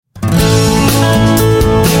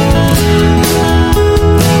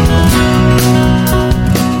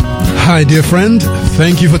Hi, dear friend.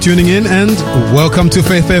 Thank you for tuning in and welcome to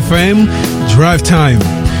Faith FM Drive Time.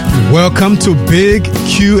 Welcome to Big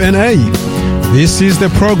Q&A. This is the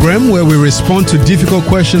program where we respond to difficult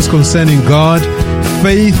questions concerning God,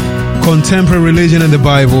 faith, contemporary religion, and the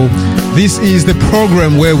Bible. This is the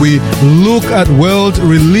program where we look at world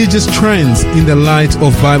religious trends in the light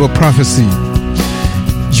of Bible prophecy.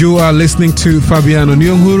 You are listening to Fabiano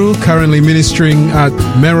Nyonguru, currently ministering at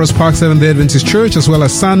Melrose Park Seventh-day Adventist Church, as well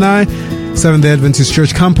as Sinai Seventh-day Adventist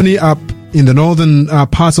Church Company up in the northern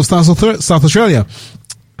parts of South Australia.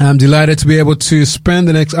 I'm delighted to be able to spend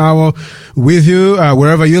the next hour with you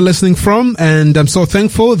wherever you're listening from, and I'm so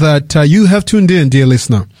thankful that you have tuned in, dear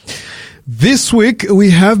listener. This week,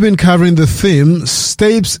 we have been covering the theme,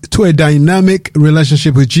 Steps to a Dynamic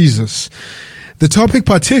Relationship with Jesus. The topic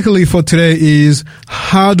particularly for today is,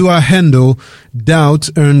 how do I handle doubt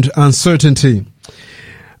and uncertainty?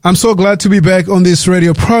 I'm so glad to be back on this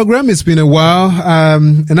radio program. It's been a while, a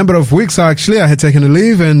number of weeks actually. I had taken a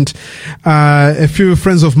leave, and a few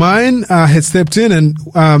friends of mine had stepped in, and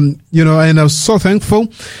and I was so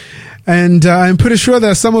thankful. And I'm pretty sure there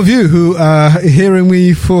are some of you who are hearing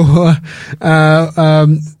me for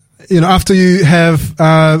after you have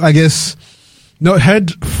not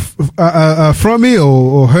heard from me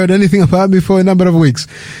or heard anything about me for a number of weeks.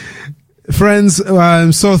 Friends,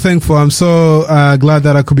 I'm so thankful. I'm so glad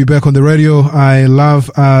that I could be back on the radio. I love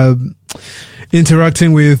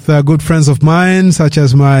interacting with good friends of mine, such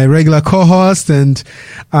as my regular co-host, and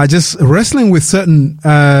just wrestling with certain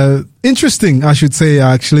interesting, I should say,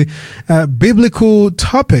 actually, biblical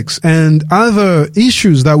topics and other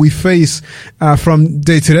issues that we face from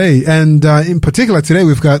day to day. And in particular, today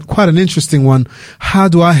we've got quite an interesting one. How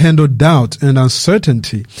do I handle doubt and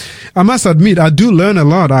uncertainty? I must admit, I do learn a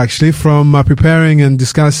lot, actually, from preparing and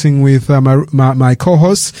discussing with my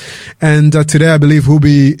co-hosts. And today, I believe we'll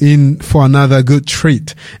be in for another good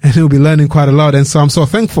treat, and we'll be learning quite a lot. And so I'm so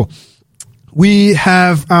thankful. We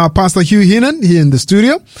have Pastor Hugh Heenan here in the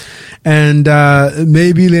studio, and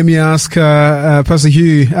maybe let me ask Pastor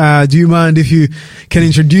Hugh, do you mind if you can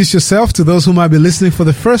introduce yourself to those who might be listening for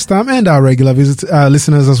the first time, and our regular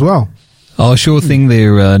listeners as well? Oh, sure thing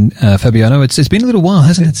there, Fabiano. It's been a little while,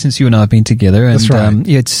 hasn't it, since you and I have been together? And, that's right.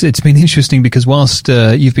 It's been interesting because whilst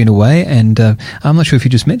you've been away, and I'm not sure if you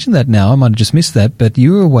just mentioned that now, I might have just missed that, but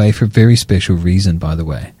you were away for a very special reason, by the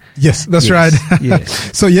way. Yes, that's right.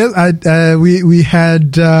 Yes. So yes, we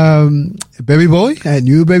had a baby boy, a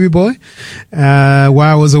new baby boy, while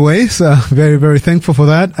I was away. So very, very thankful for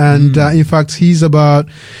that. And in fact, he's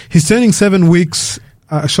turning 7 weeks.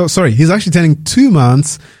 He's actually turning 2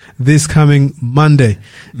 months this coming Monday.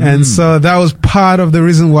 And so that was part of the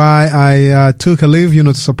reason why I took a leave,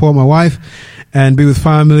 to support my wife and be with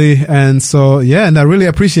family. And so, and I really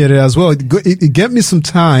appreciate it as well. It gave me some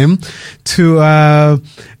time to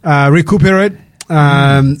recuperate,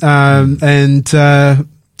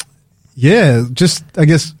 just, I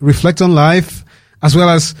guess, reflect on life as well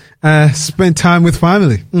as spend time with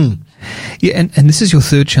family. Yeah, and this is your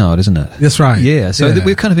third child, isn't it? That's right. Yeah, so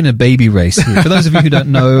we're kind of in a baby race here. For those of you who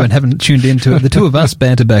don't know and haven't tuned into it, the two of us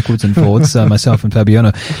banter backwards and forwards, myself and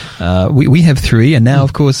Fabiano. We have 3, and now,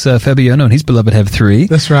 of course, Fabiano and his beloved have 3.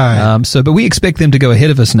 That's right. But we expect them to go ahead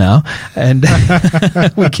of us now, and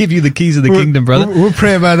we'll give you the keys of the kingdom, brother. We'll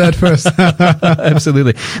pray about that first.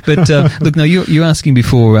 Absolutely. But look, now you're asking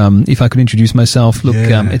before if I could introduce myself. Look,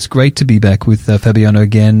 it's great to be back with Fabiano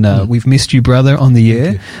again. We've missed you, brother, on the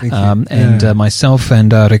air. Thank you. Myself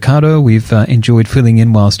and Ricardo, we've enjoyed filling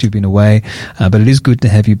in whilst you've been away, but it is good to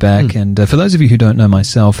have you back. And for those of you who don't know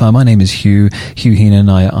myself, my name is Hugh Heenan.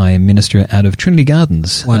 I minister out of Trinity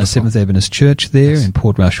Gardens, Seventh-day Adventist Church there in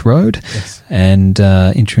Portrush Road, and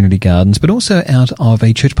in Trinity Gardens, but also out of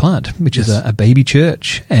a church plant, which is a baby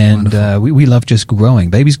church. And we love just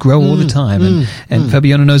growing. Babies grow all the time, and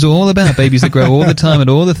Fabiano knows all about babies that grow all the time and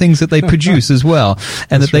all the things that they produce as well,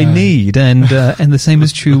 and that they need. And the same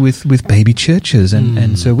is true with baby churches,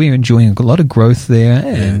 and so we're enjoying a lot of growth there,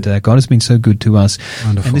 and God has been so good to us.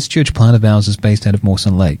 Wonderful. And this church plant of ours is based out of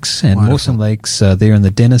Mawson Lakes, and Mawson Lakes there in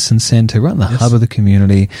the Denison Centre, right in the hub of the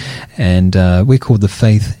community, and we're called the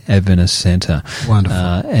Faith Adventist Centre.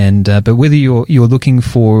 Wonderful. But whether you're looking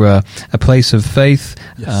for a place of faith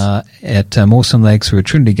at Mawson Lakes or at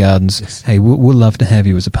Trinity Gardens, hey, we'll love to have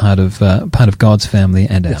you as a part of God's family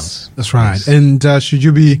and ours. That's right. Yes. And should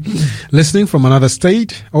you be listening from another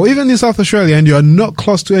state or even in South Australia and you are not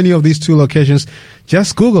close to any of these 2 locations,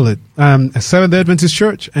 just Google it, a Seventh-day Adventist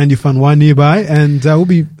Church, and you find one nearby, and we'll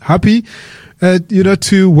be happy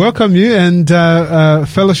to welcome you and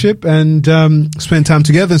fellowship and spend time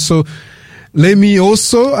together. So let me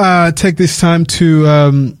also take this time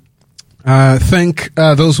to Thank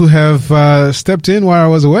those who have stepped in while I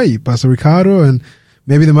was away, Pastor Ricardo, and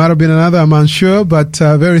maybe there might have been another, I'm unsure, but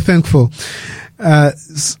very thankful.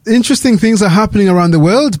 Interesting things are happening around the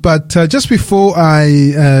world, but just before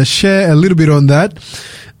I share a little bit on that,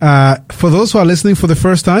 for those who are listening for the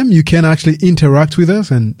first time, you can actually interact with us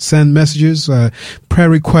and send messages, prayer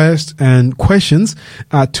requests, and questions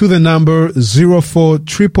to the number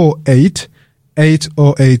 04888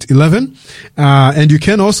 80811. And you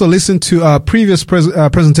can also listen to our previous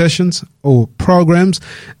presentations or programs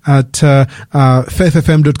at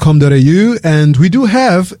faithfm.com.au. And we do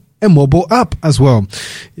have a mobile app as well.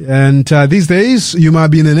 And these days, you might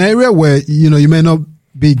be in an area where, you may not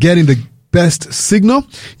be getting the best signal.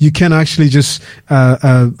 You can actually just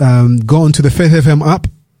go onto the Faith FM app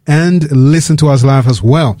and listen to us live as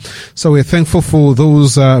well. So we're thankful for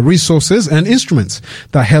those resources and instruments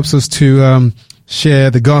that helps us to share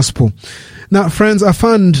the gospel. Now, friends, I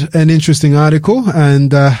found an interesting article,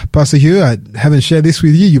 and Pastor Hugh, I haven't shared this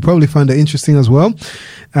with you. You probably find it interesting as well.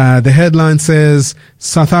 The headline says,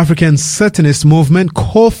 South African Satanist movement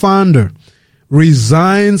co-founder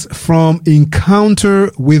resigns from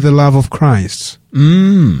encounter with the love of Christ.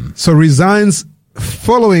 So resigns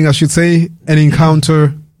following, I should say, an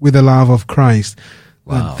encounter with the love of Christ.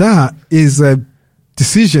 Wow. Now, that is a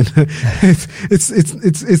decision.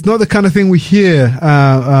 It's not the kind of thing we hear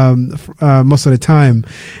most of the time.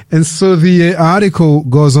 And so the article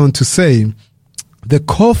goes on to say, the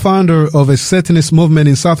co-founder of a Satanist movement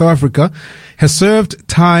in South Africa has severed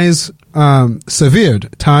ties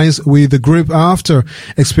with the group after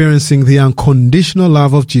experiencing the unconditional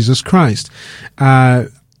love of Jesus Christ.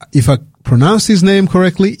 If I pronounce his name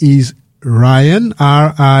correctly, is Ryan,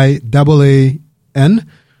 R-I-A-A-N.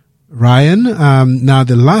 Ryan. Now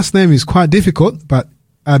the last name is quite difficult, but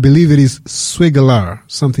I believe it is Swigelaar,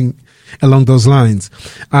 something along those lines.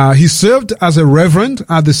 He served as a reverend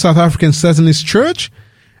at the South African Satanist Church,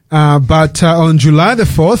 but on July the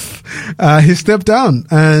 4th, he stepped down,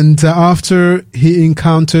 and after he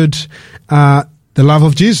encountered the love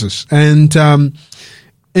of Jesus. And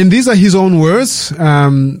these are his own words.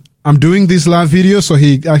 I'm doing this live video. So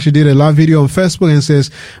he actually did a live video on Facebook and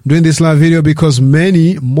says, I'm doing this live video because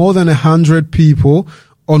more than 100 people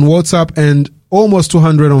on WhatsApp and almost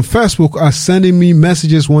 200 on Facebook are sending me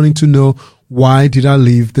messages wanting to know, why did I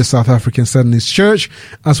leave the South African Satanist Church,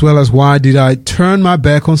 as well as why did I turn my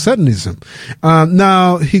back on Satanism?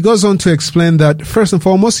 Now, he goes on to explain that first and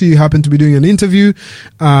foremost, he happened to be doing an interview,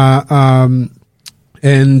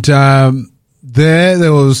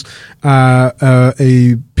 there was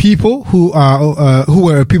a people who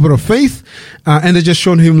were people of faith, and they just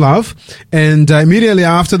shown him love. And immediately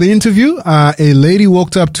after the interview, a lady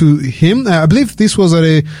walked up to him. I believe this was at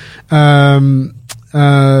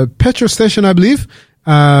a petrol station, I believe.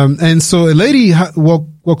 And so a lady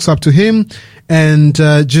walks up to him and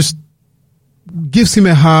just gives him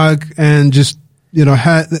a hug, and just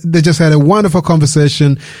they just had a wonderful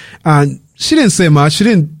conversation. And she didn't say much. She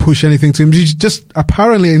didn't push anything to him. She just,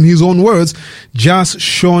 apparently, in his own words, just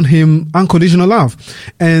shown him unconditional love.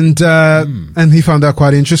 And he found that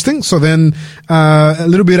quite interesting. So then, a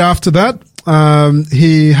little bit after that,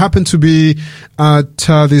 he happened to be at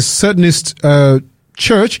this Satanist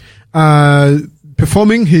church,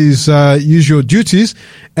 performing his usual duties.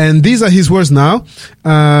 And these are his words now.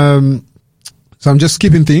 So I'm just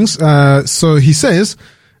skipping things. So he says,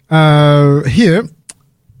 here,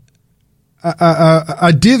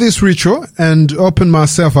 I did this ritual and opened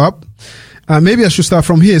myself up. Maybe I should start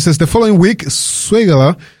from here. It says, the following week,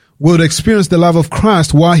 Swigelaar would experience the love of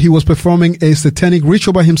Christ while he was performing a satanic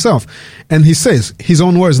ritual by himself. And he says, his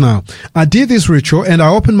own words now, I did this ritual and I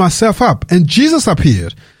opened myself up, and Jesus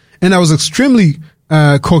appeared. And I was extremely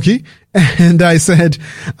cocky. And I said,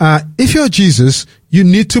 if you're Jesus, you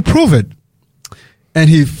need to prove it. And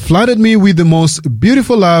he flooded me with the most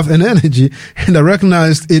beautiful love and energy, and I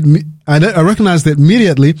recognized it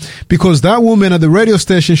immediately because that woman at the radio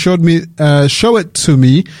station show it to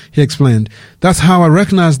me. He explained. That's how I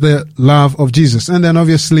recognized the love of Jesus. And then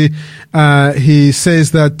obviously, he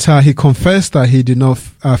says that he confessed that he did not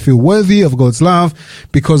feel worthy of God's love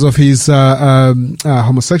because of his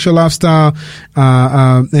homosexual lifestyle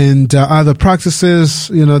and other practices,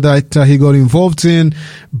 that he got involved in.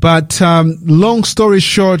 But long story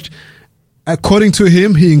short, according to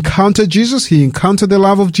him, he encountered Jesus. He encountered the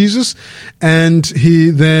love of Jesus, and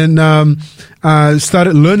he then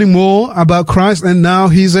started learning more about Christ, and now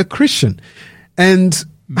he's a Christian. And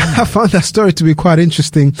I found that story to be quite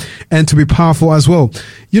interesting and to be powerful as well.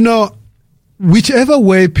 Whichever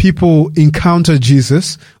way people encounter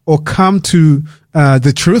Jesus or come to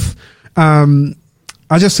the truth,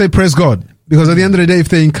 I just say praise God. Because at the end of the day, if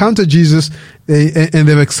they encounter Jesus and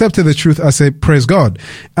they've accepted the truth, I say praise God.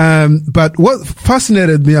 But what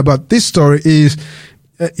fascinated me about this story is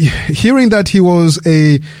hearing that he was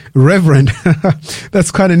a reverend.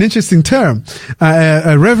 That's quite an interesting term.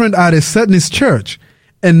 A reverend at a Satanist church.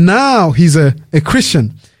 And now he's a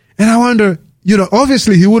Christian. And I wonder,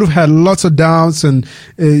 obviously he would have had lots of doubts and,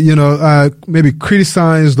 maybe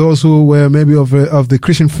criticized those who were maybe of the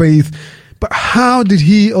Christian faith. But how did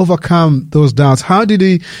he overcome those doubts? How did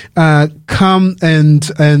he come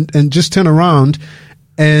and just turn around?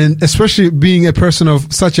 And especially being a person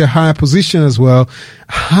of such a high position as well,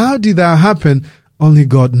 how did that happen? Only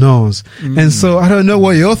God knows. And so I don't know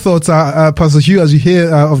what your thoughts are, Pastor Hugh, as you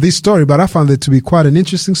hear of this story, but I found it to be quite an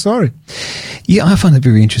interesting story. Yeah, I find it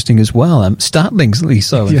very interesting as well. Startlingly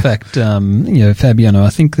so. In fact, Fabiano,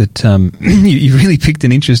 I think that you really picked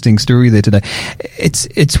an interesting story there today.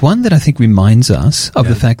 It's one that I think reminds us of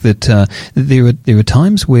the fact that there are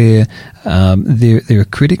times where there are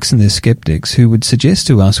critics and there's skeptics who would suggest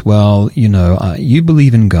to us, well, you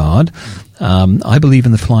believe in God. I believe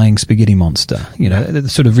in the flying spaghetti monster, the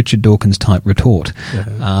sort of Richard Dawkins type retort.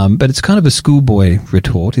 But it's kind of a schoolboy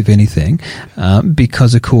retort, if anything,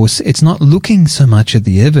 because, of course, it's not looking so much at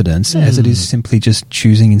the evidence as it is simply just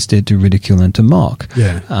choosing instead to ridicule and to mock,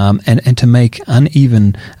 and to make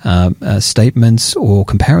uneven statements or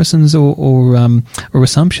comparisons or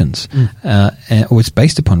assumptions, or it's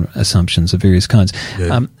based upon assumptions of various kinds.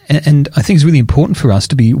 And I think it's really important for us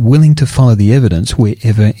to be willing to follow the evidence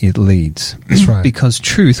wherever it leads. That's right. Because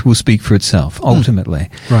truth will speak for itself, ultimately.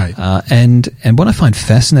 Right. And what I find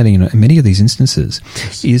fascinating in many of these instances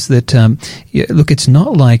is that, look, it's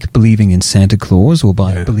not like believing in Santa Claus or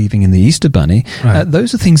by believing in the Easter Bunny. Right.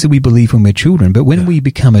 Those are things that we believe when we're children. But when we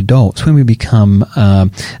become adults, when we become a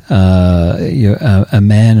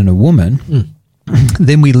man and a woman,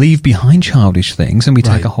 then we leave behind childish things and we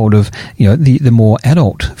take a hold of, the more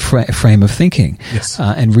adult frame of thinking,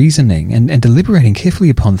 and reasoning and deliberating carefully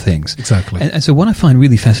upon things. Exactly. And so what I find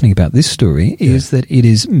really fascinating about this story is that it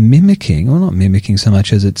is mimicking, or not mimicking so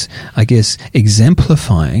much as it's, I guess,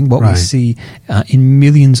 exemplifying what we see in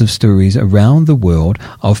millions of stories around the world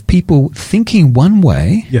of people thinking one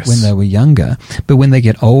way when they were younger, but when they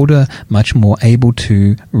get older, much more able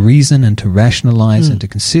to reason and to rationalize and to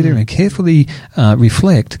consider and carefully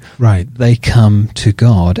reflect, they come to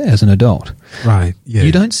God as an adult. Right. Yeah.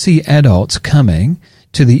 You don't see adults coming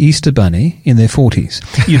to the Easter Bunny in their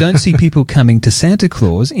 40s. You don't see people coming to Santa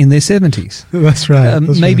Claus in their 70s. That's right.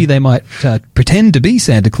 Maybe they might pretend to be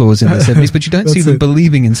Santa Claus in their 70s, but you don't see them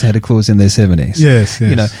believing in Santa Claus in their 70s. Yes.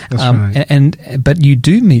 That's right. But you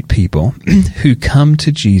do meet people who come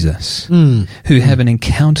to Jesus, who have an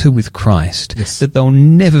encounter with Christ that they'll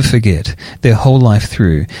never forget their whole life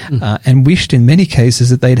through, and wished in many cases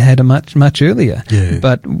that they'd had a much earlier. Yeah.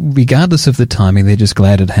 But regardless of the timing, they're just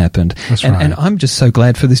glad it happened. That's and I'm just so glad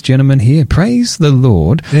for this gentleman here. Praise the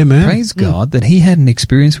Lord. Amen. Praise God that he had an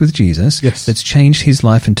experience with Jesus that's changed his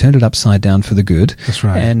life and turned it upside down for the good. That's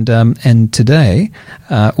right. And today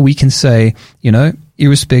we can say,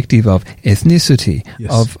 irrespective of ethnicity,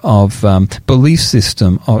 of belief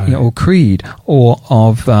system, or creed, or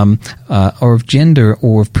of gender,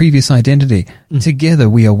 or of previous identity, together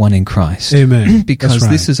we are one in Christ. Amen. Because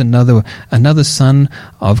this is another Son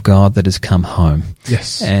of God that has come home.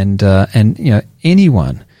 Yes. And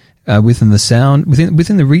anyone within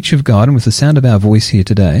the reach of God and with the sound of our voice here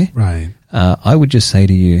today, I would just say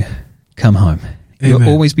to you, come home. Amen. You'll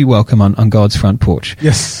always be welcome on God's front porch.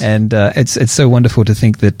 Yes. And it's so wonderful to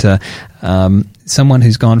think that someone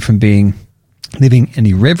who's gone from living an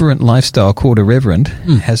irreverent lifestyle called a reverend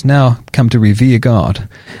has now come to revere God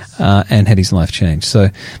and had his life changed. So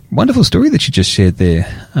wonderful story that you just shared there.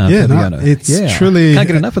 It's truly... Can't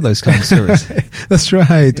get enough of those kind of stories. That's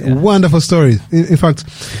right. Yeah. Wonderful stories. In fact,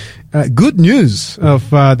 good news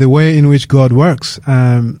of the way in which God works.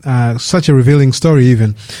 Such a revealing story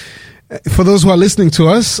even. For those who are listening to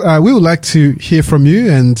us, we would like to hear from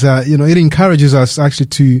you, and it encourages us actually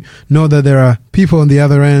to know that there are people on the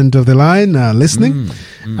other end of the line listening.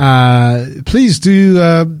 Please do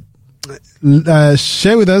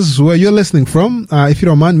share with us where you're listening from, if you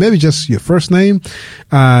don't mind. Maybe just your first name.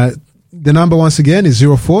 The number once again is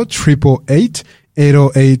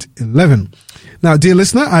 04-888-808-11. Now, dear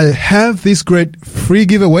listener, I have this great free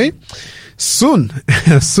giveaway. Soon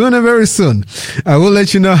and very soon, I will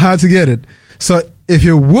let you know how to get it. So if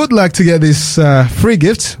you would like to get this free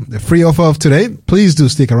gift, the free offer of today, please do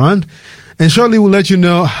stick around. And shortly we'll let you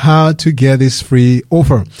know how to get this free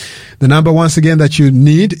offer. The number once again that you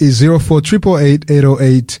need is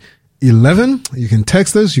 04-888-808-11. 11. You can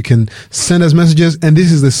text us, you can send us messages, and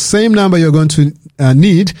this is the same number you're going to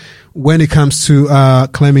need when it comes to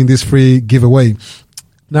claiming this free giveaway.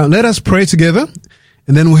 Now, let us pray together,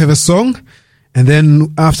 and then we'll have a song, and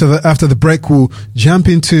then after the break, we'll jump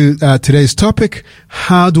into today's topic: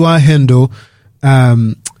 how do I handle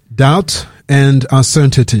doubt and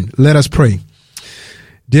uncertainty? Let us pray.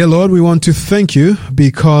 Dear Lord, we want to thank you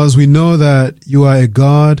because we know that you are a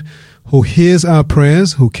God who hears our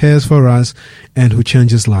prayers, who cares for us, and who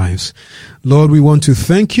changes lives. Lord, we want to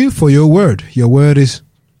thank you for your word. Your word is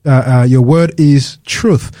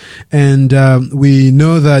truth. And we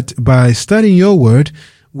know that by studying your word,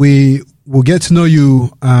 we will get to know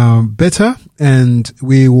you better, and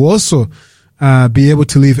we will also be able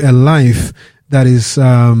to live a life that is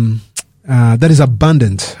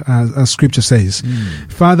abundant, as Scripture says.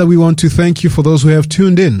 Father, we want to thank you for those who have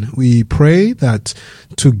tuned in. We pray that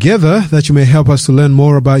together that you may help us to learn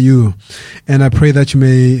more about you. And I pray that you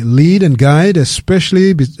may lead and guide,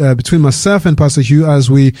 especially between myself and Pastor Hugh, as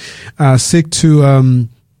we seek to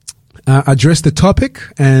address the topic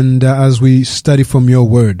and as we study from your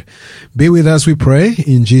word. Be with us, we pray,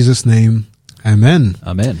 in Jesus' name. Amen.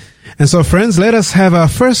 Amen. And so, friends, let us have our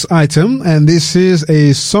first item, and this is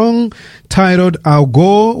a song titled "I'll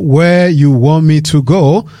Go Where You Want Me to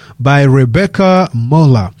Go" by Rebecca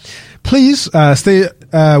Mola. Please stay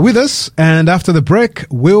with us, and after the break,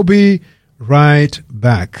 we'll be right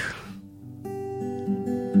back.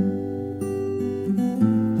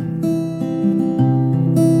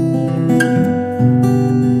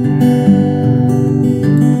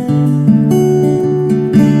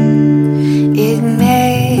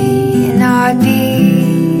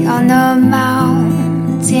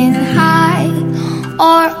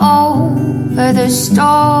 Or over the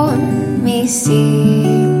stormy sea.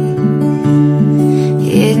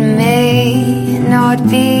 It may not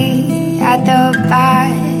be at the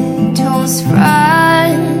battle's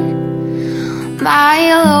front.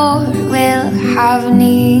 My Lord will have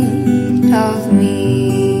need of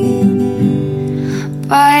me.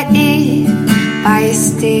 But if by a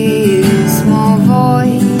still small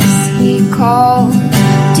voice he calls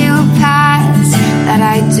to pass that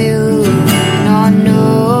I do not know,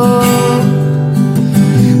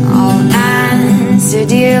 I'll answer,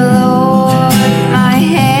 dear Lord, my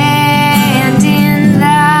hand in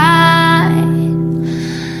thine.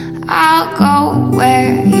 I'll go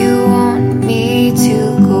where you want me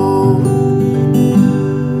to go.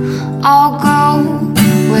 I'll go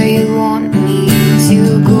where you want me to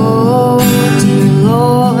go, dear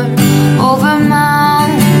Lord, over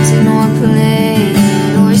mountain or plain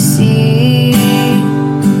or sea.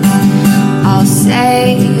 I'll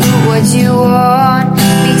say what you want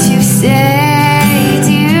me to say,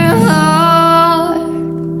 dear Lord.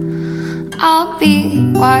 I'll be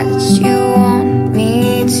what you want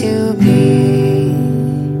me to be.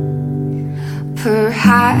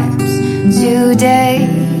 Perhaps today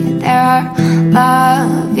there are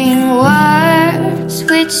loving words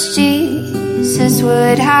which Jesus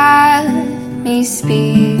would have me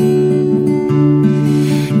speak.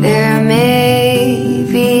 There may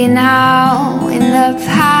be now in the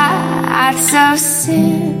paths of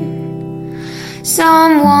sin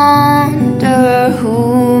some wanderer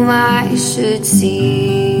whom I should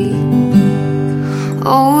see.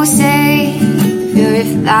 Oh Savior,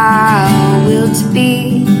 if thou wilt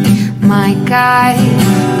be my guide,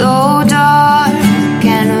 though dark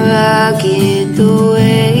and rugged the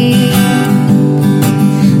way,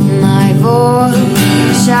 my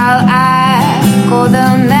voice shall echo the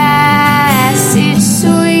message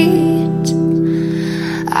sweet.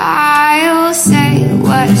 I'll say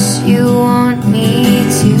what you want me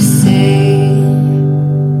to say.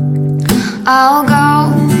 I'll go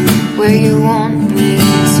where you want me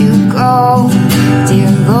to go,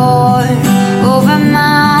 dear Lord, over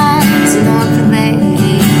mountain or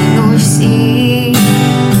plain or sea.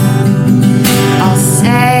 I'll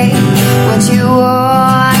say what you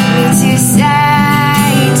want me to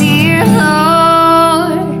say, dear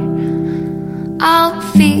Lord. I'll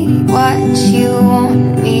be what you want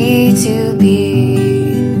me to be.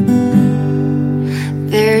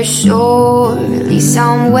 There's surely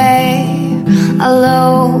somewhere a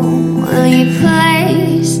lowly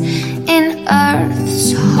place in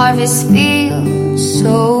earth's harvest field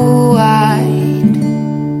so wide,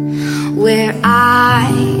 where I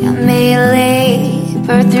may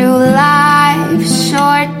labor through life's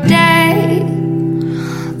short day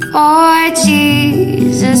for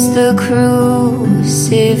Jesus the crucified.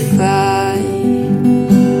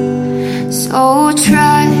 So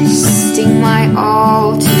trusting my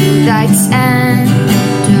all to thy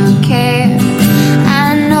tender care,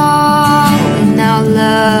 and all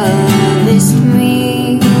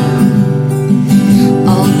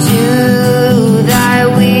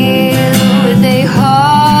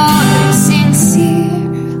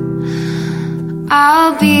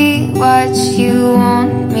I'll be what you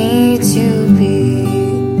want me to be.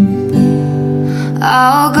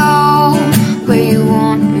 I'll go where you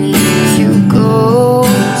want me to go,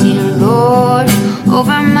 dear Lord,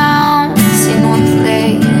 over mountain or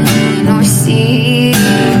plain or sea.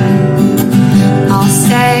 I'll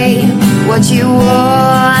say what you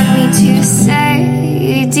want me to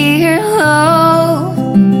say, dear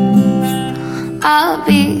Lord. I'll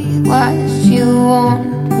be what you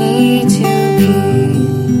want me to be.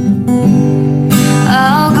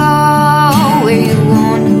 I'll go where you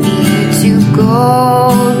want me to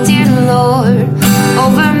go, dear Lord,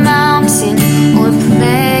 over mountain or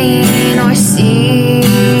plain or sea.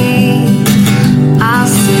 I'll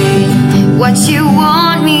say what you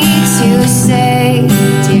want me to say,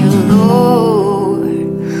 dear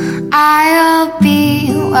Lord. I'll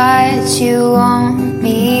be what you want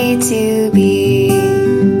me to be.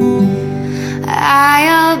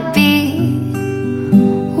 I'll be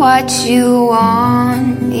what you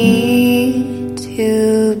want me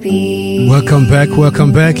to be. Welcome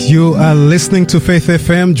back. You are listening to Faith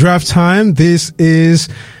FM Drive Time. This is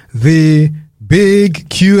the big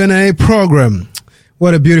Q&A program.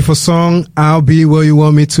 What a beautiful song. I'll be where you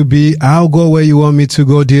want me to be. I'll go where you want me to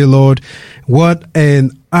go, dear Lord. What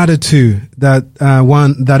an attitude that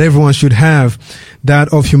everyone should have,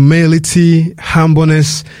 that of humility,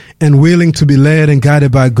 humbleness, and willing to be led and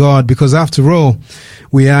guided by God, because after all,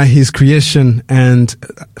 we are His creation and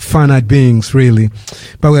finite beings, really.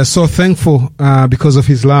 But we are so thankful because of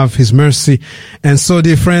His love, His mercy. And so,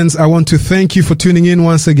 dear friends, I want to thank you for tuning in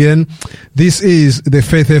once again. This is the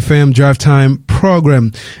Faith FM Drive Time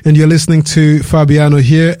program, and you're listening to Fabiano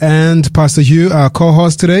here and Pastor Hugh, our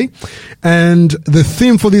co-host today. And the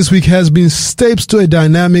theme for this week has been Steps to a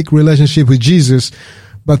Dynamic Relationship with Jesus.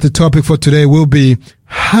 But the topic for today will be,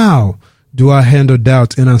 how do I handle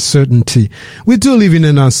doubt and uncertainty? We do live in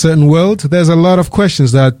an uncertain world. There's a lot of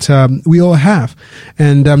questions that we all have.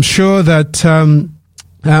 And I'm sure that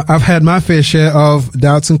I've had my fair share of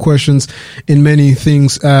doubts and questions in many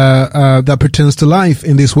things that pertains to life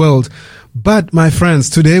in this world. But, my friends,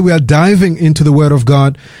 today we are diving into the Word of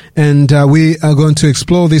God, and we are going to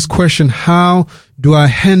explore this question, how do I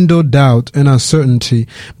handle doubt and uncertainty?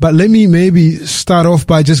 But let me maybe start off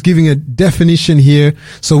by just giving a definition here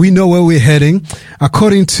so we know where we're heading.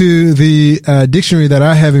 According to the dictionary that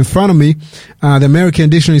I have in front of me, the American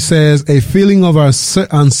dictionary says a feeling of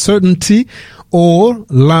uncertainty or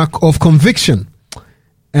lack of conviction.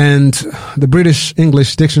 And the British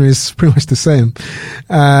English dictionary is pretty much the same.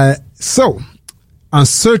 So,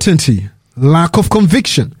 uncertainty, lack of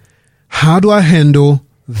conviction. How do I handle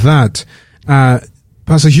that?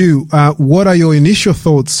 Pastor Hugh, what are your initial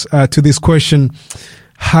thoughts to this question?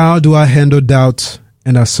 How do I handle doubt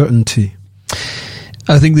and uncertainty?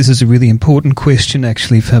 I think this is a really important question,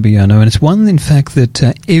 actually, Fabiano, and it's one, in fact, that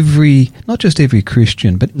not just every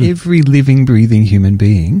Christian, but every living, breathing human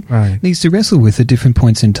being needs to wrestle with at different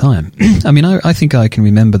points in time. I mean, I think I can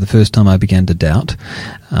remember the first time I began to doubt.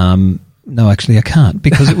 No, actually, I can't,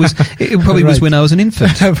 because it probably was when I was an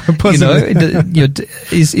infant.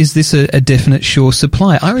 Is this a definite sure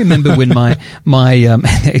supply? I remember when my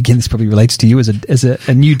again, this probably relates to you as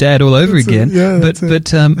a new dad all over again.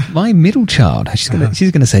 But my middle child,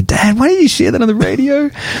 she's gonna say, Dad, why didn't you share that on the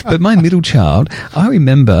radio? But my middle child, I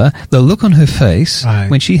remember the look on her face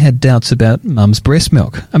when she had doubts about Mum's breast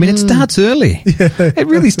milk. I mean, it starts early. It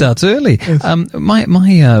really starts early. Yes. My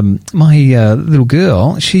little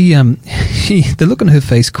girl, the look on her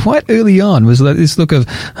face quite early on was like this look of,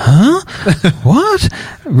 huh? What?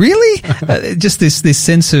 Really? Just this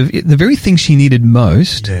sense of the very thing she needed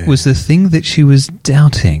most was the thing that she was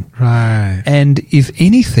doubting. Right. And if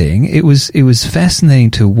anything, it was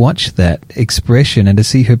fascinating to watch that expression and to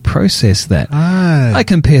see her process that. Right. I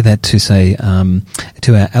compare that to, say,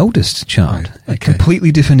 to our eldest child. Right. Okay. A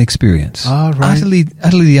completely different experience. Oh, right. Utterly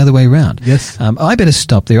the other way around. Yes. I better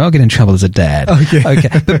stop there. I'll get in trouble as a dad. Okay.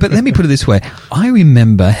 But let me put it this way. I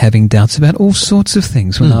remember having doubts about all sorts of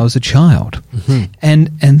things when I was a child. Mm-hmm.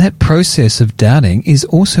 And that process of doubting is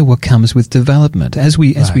also what comes with development. As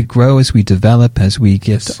we grow, as we develop, as we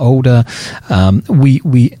get older,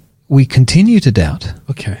 we continue to doubt.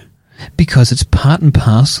 Okay. Because it's part and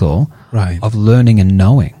parcel of learning and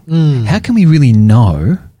knowing. How can we really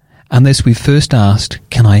know unless we first asked,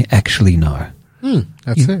 can I actually know?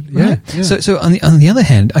 That's it. Yeah. Right? Yeah. So on the other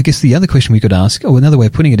hand, I guess the other question we could ask, or another way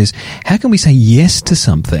of putting it is, how can we say yes to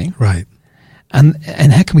something? Right. And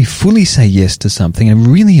how can we fully say yes to something and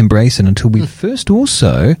really embrace it until we first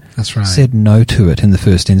also said no to it in the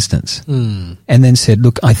first instance? And then said,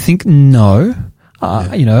 look, I think no,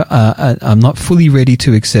 I'm not fully ready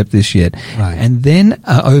to accept this yet. Right. And then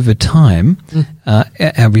over time,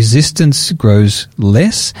 our resistance grows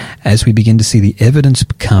less as we begin to see the evidence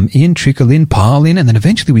come in, trickle in, pile in, and then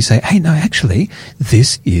eventually we say, hey, no, actually,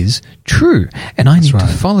 this is true, and I need to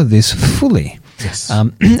follow this fully. Yes.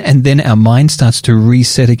 And then our mind starts to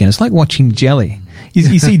reset again. It's like watching jelly.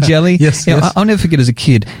 You see jelly? Yes, You know, yes. I'll never forget as a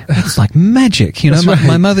kid. It's like magic. You know, That's right.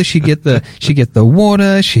 my mother, she'd get the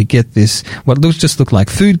water. She'd get this, what looked like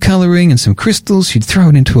food coloring and some crystals. She'd throw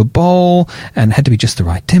it into a bowl and it had to be just the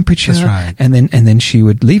right temperature. That's right. And then she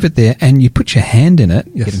would leave it there and you put your hand in it.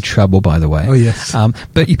 You Yes. get in trouble, by the way. Oh, yes.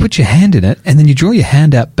 But you put your hand in it and then you draw your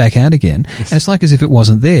hand back out again. And it's like as if it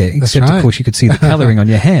wasn't there, except right. of course you could see the coloring on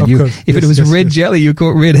your hand. Of course. If it Yes, was yes, red yes. jelly, you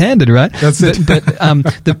caught red-handed, right? That's it. But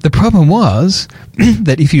the problem was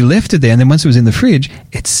that if you left it there and then once it was in the fridge,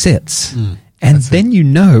 it sets. And then you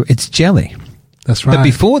know it's jelly. That's right. But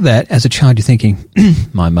before that, as a child, you're thinking,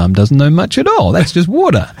 my mum doesn't know much at all. That's just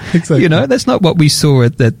water. Exactly. You know, that's not what we saw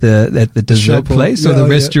at the dessert shop or- place or yeah, the yeah,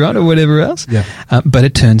 restaurant or whatever else. Yeah. But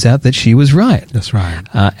it turns out that she was right. That's right.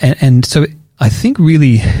 And so I think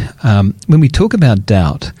really, when we talk about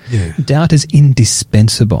doubt, Yeah. doubt is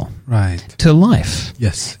indispensable Right. to life.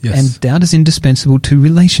 Yes. Yes. And doubt is indispensable to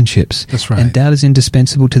relationships. That's right. And doubt is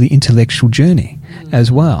indispensable to the intellectual journey as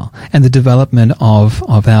well, and the development of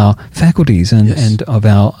our faculties and, Yes. and of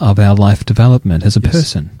our life development as a Yes.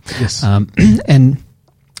 person. Yes. And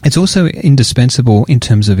it's also indispensable in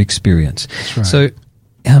terms of experience. That's right. So,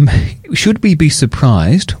 should we be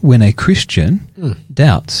surprised when a Christian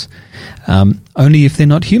doubts? Only if they're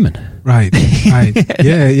not human. Right. Right.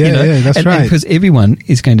 Yeah. You know? Yeah. That's and right. because everyone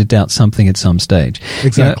is going to doubt something at some stage.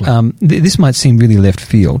 Exactly. You know, this might seem really left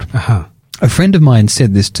field. Uh-huh. A friend of mine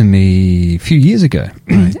said this to me a few years ago,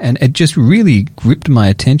 and it just really gripped my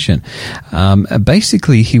attention.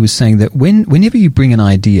 Basically, he was saying that whenever you bring an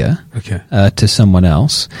idea Okay. to someone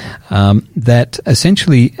else, that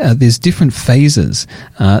essentially there's different phases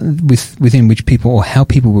within which people or how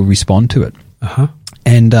people will respond to it. Uh-huh.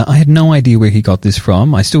 And I had no idea where he got this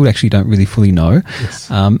from. I still actually don't really fully know. Yes.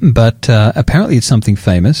 But apparently it's something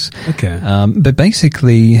famous. Okay. But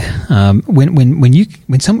basically,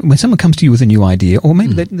 when someone comes to you with a new idea, or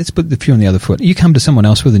maybe let's put the few on the other foot, you come to someone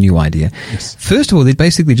else with a new idea. Yes. First of all, they're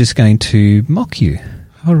basically just going to mock you.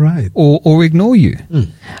 All right. Or ignore you.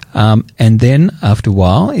 And then after a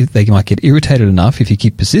while, if they might get irritated enough if you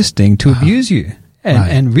keep persisting to abuse you.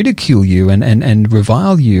 And ridicule you and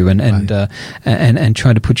revile you and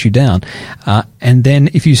try to put you down. And then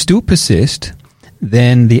if you still persist,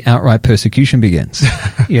 then the outright persecution begins.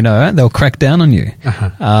 You know, they'll crack down on you.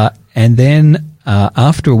 And then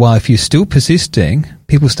after a while, if you're still persisting,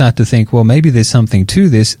 people start to think, well, maybe there's something to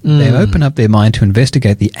this. They open up their mind to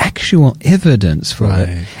investigate the actual evidence for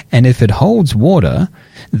it. And if it holds water,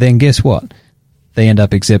 then guess what? They end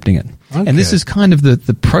up accepting it. Okay. And this is kind of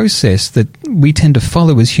the process that we tend to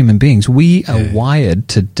follow as human beings. We are wired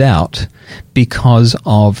to doubt because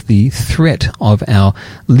of the threat of our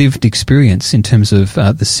lived experience in terms of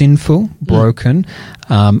the sinful, broken,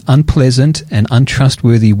 unpleasant, and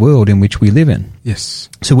untrustworthy world in which we live in. Yes.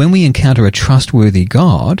 So when we encounter a trustworthy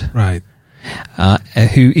God, Right.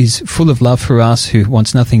 who is full of love for us, who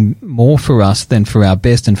wants nothing more for us than for our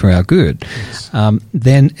best and for our good,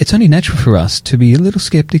 then it's only natural for us to be a little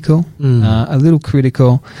skeptical, a little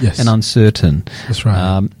critical, Yes. and uncertain. That's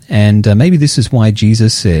right. And maybe this is why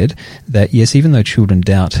Jesus said that, yes, even though children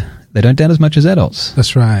doubt, they don't doubt as much as adults.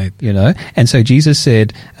 That's right. You know, and so Jesus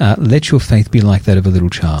said, let your faith be like that of a little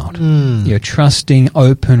child. You're trusting,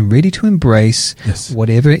 open, ready to embrace Yes.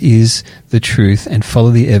 whatever is the truth and follow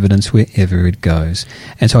the evidence wherever it goes.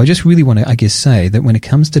 And so I just really want to, I guess, say that when it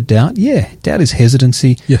comes to doubt, doubt is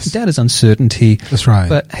hesitancy. Yes. Doubt is uncertainty. That's right.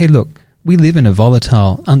 But hey, look, we live in a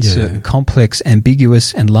volatile, uncertain, complex,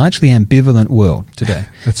 ambiguous, and largely ambivalent world today.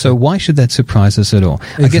 So why should that surprise us at all?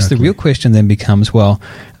 I guess the real question then becomes, well,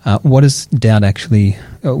 what is doubt actually,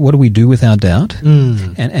 what do we do with our doubt?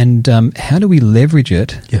 And how do we leverage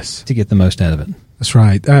it Yes. to get the most out of it? That's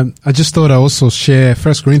right. I just thought I also share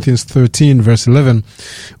 1 Corinthians 13 verse 11,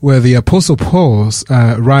 where the Apostle Paul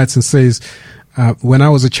writes and says, when I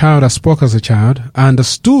was a child, I spoke as a child, I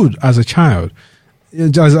understood as a child.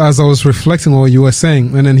 As I was reflecting on what you were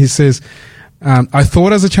saying, and then he says, I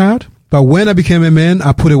thought as a child, but when I became a man,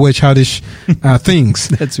 I put away childish things.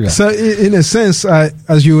 That's right. So in a sense,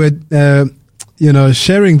 as you were,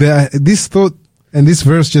 sharing this thought and this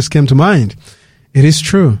verse just came to mind. It is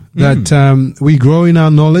true that we grow in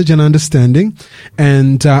our knowledge and understanding,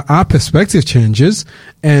 and our perspective changes.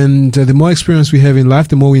 And the more experience we have in life,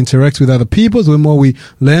 the more we interact with other people, the more we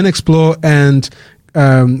learn, explore, and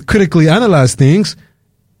critically analyze things,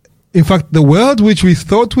 in fact, the world which we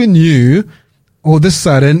thought we knew all of a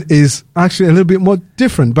sudden is actually a little bit more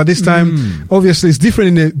different. But this time, obviously, it's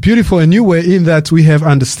different in a beautiful and new way in that we have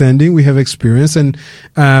understanding, we have experience, and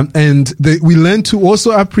we learn to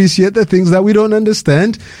also appreciate the things that we don't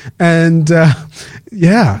understand. And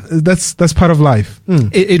that's part of life.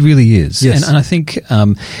 It really is. Yes. And I think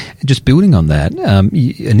just building on that,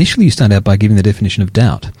 initially you start out by giving the definition of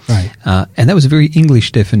doubt. Right. And that was a very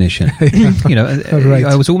English definition. Right.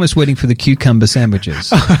 I was almost waiting for the cucumber sandwiches.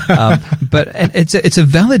 But it's a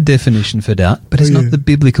valid definition for doubt, but it's not the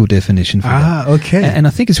biblical definition for doubt. Okay. And I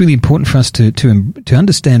think it's really important for us to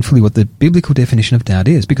understand fully what the biblical definition of doubt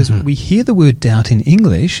is, because we hear the word doubt in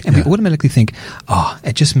English and we automatically think,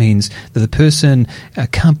 it just means that the person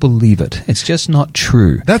can't believe it. It's just not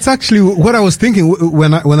true. That's actually what I was thinking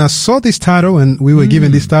when I saw this title and we were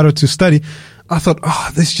given this title to study. I thought,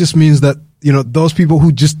 this just means that, those people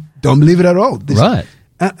who just don't believe it at all. Right.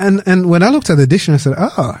 And when I looked at the dictionary, I said,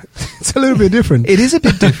 it's a little bit different. It is a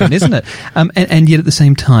bit different, isn't it? And yet at the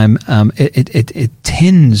same time, it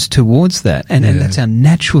tends towards that. And that's our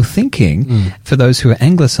natural thinking for those who are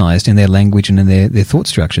anglicized in their language and in their thought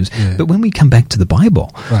structures. Yeah. But when we come back to the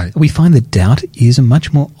Bible, Right. we find that doubt is a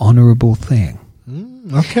much more honorable thing.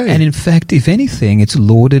 Okay. And in fact, if anything, it's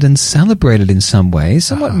lauded and celebrated in some ways,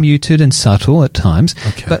 somewhat muted and subtle at times.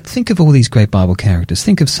 Okay. But think of all these great Bible characters.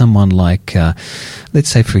 Think of someone like, let's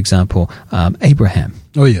say, for example, Abraham.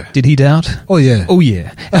 Oh, yeah. Did he doubt? Oh, yeah. Oh,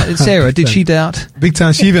 yeah. Sarah, did she doubt? Big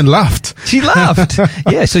time. She even laughed. She laughed.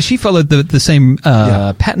 Yeah, so she followed the same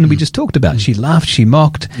pattern we just talked about. She laughed, she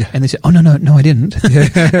mocked, and they said, no, I didn't.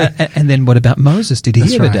 And then what about Moses? Did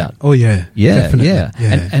he ever doubt? Oh, yeah. Yeah, Definitely.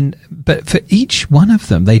 yeah. But for each one of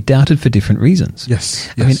them, they doubted for different reasons. Yes.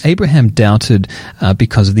 I mean, Abraham doubted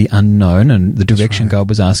because of the unknown and the direction God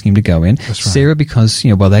was asking him to go in. That's right. Sarah, because,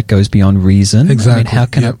 that goes beyond reason. Exactly. I mean, how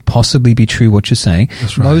can it possibly be true what you're saying?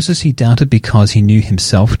 That's right. Moses, he doubted because he knew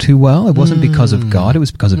himself too well. It wasn't because of God, it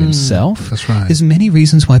was because of himself. That's right. There's many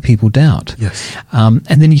reasons why people doubt. Yes. And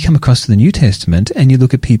then you come across to the New Testament and you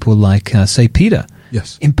look at people like, say, Peter.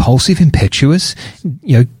 Yes. Impulsive, impetuous,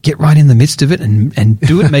 get right in the midst of it and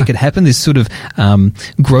do it, make it happen. This sort of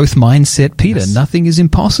growth mindset. Peter, nothing is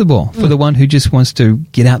impossible for the one who just wants to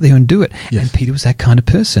get out there and do it. Yes. And Peter was that kind of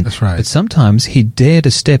person. That's right. But sometimes he dared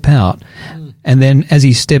to step out, and then as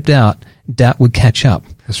he stepped out, doubt would catch up.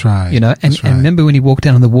 That's right. And remember when he walked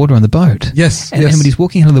out on the water on the boat? Yes. And when he's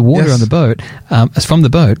walking out of the water on the boat, from the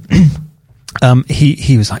boat,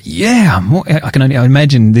 he was like, I can only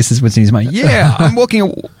imagine this is what's in his mind. Yeah, I'm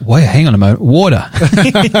walking. Wait, hang on a moment. Water.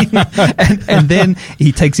 and then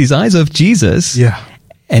he takes his eyes off Jesus. Yeah.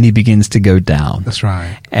 And he begins to go down. That's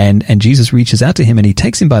right. And Jesus reaches out to him and he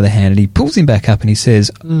takes him by the hand and he pulls him back up and he says,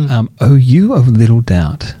 oh, you of little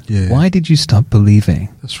doubt. Yeah. Why did you stop believing?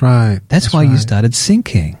 That's right. That's why you started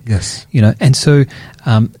sinking. Yes. And so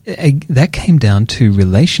that came down to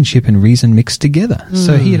relationship and reason mixed together.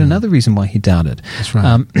 So he had another reason why he doubted. That's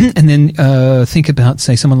right. And then think about,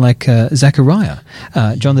 say, someone like Zechariah,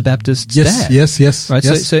 John the Baptist's dad. Yes. Right.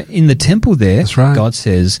 Yes. So in the temple there, That's right. God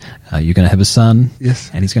says, you're going to have a son. Yes.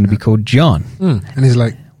 And he's going to be called John. And he's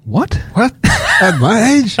like, What? At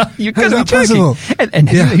my age? You How's can't that be joking. possible? And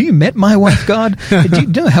have you met my wife, God? Do you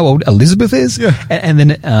know how old Elizabeth is? Yeah. And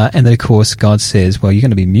then of course, God says, well, you're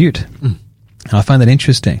going to be mute. And I find that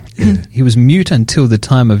interesting. Yeah. He was mute until the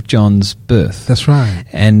time of John's birth. That's right.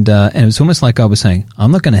 And it was almost like God was saying,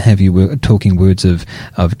 I'm not going to have you talking words of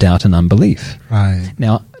doubt and unbelief. Right.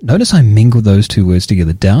 Now, notice I mingled those two words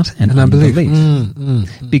together, doubt and unbelief.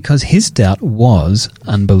 Because his doubt was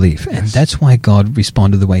unbelief. And that's why God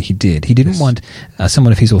responded the way he did. He didn't want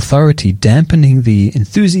someone of his authority dampening the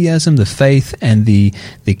enthusiasm, the faith, and the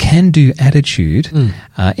can-do attitude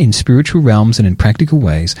in spiritual realms and in practical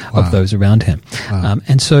ways of those around him.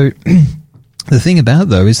 And so the thing about it,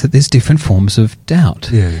 though, is that there's different forms of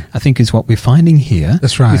doubt. Yeah. I think is what we're finding here.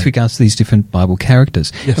 That's right. With regards to these different Bible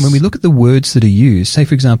characters. Yes. And when we look at the words that are used, say,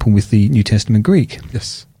 for example, with the New Testament Greek,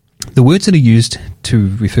 Yes. the words that are used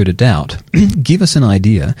to refer to doubt give us an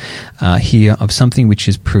idea here of something which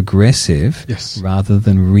is progressive rather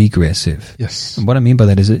than regressive. Yes. And what I mean by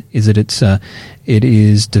that is that it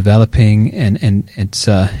is developing and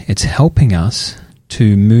it's helping us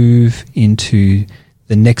to move into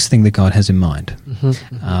the next thing that God has in mind.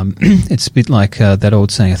 It's a bit like that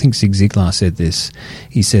old saying. I think Zig Ziglar said this.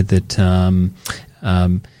 He said that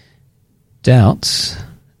doubts.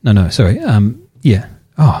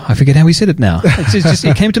 Oh, I forget how he said it now.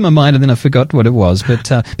 It came to my mind and then I forgot what it was.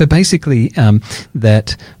 But basically,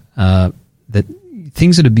 that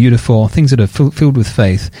things that are beautiful, things that are filled with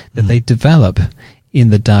faith, that they develop in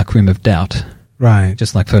the dark room of doubt, Right.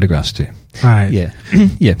 just like photographs do. Right. Yeah.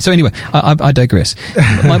 Yeah. So anyway, I digress.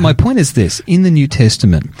 My point is this. In the New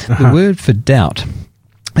Testament, the word for doubt,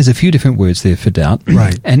 there's a few different words there for doubt.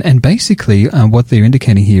 Right. And basically what they're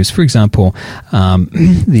indicating here is, for example,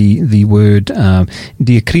 the word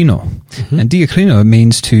diakrino. And diakrino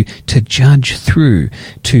means to judge through,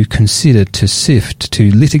 to consider, to sift, to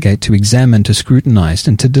litigate, to examine, to scrutinize,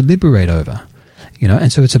 and to deliberate over. You know, and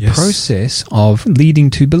so it's a process of leading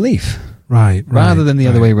to belief. Right. Rather than the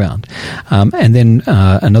other way around. And then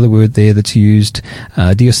another word there that's used,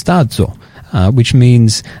 diostazo, which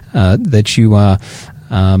means that you are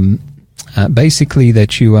basically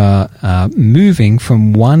that you are moving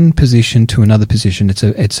from one position to another position.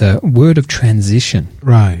 It's a word of transition.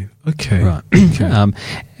 Right. Okay. Right.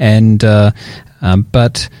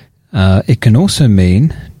 But it can also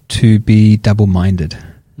mean to be double-minded.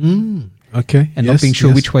 Okay. And not being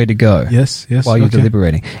sure which way to go. Yes. While you're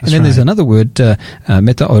deliberating. That's And then there's another word,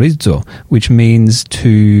 metaorizo, which means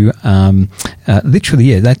to,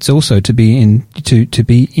 literally, that's also to be in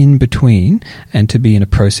between and to be in a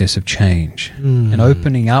process of change and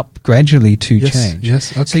opening up gradually to change.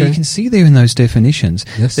 Yes. Okay. So you can see there in those definitions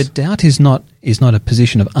that doubt is not a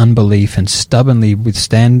position of unbelief and stubbornly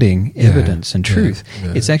withstanding evidence and truth.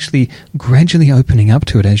 Yeah. It's actually gradually opening up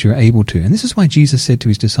to it as you're able to. And this is why Jesus said to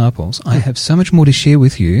his disciples, I have so much more to share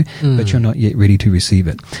with you, but you're not yet ready to receive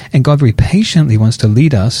it. And God very patiently wants to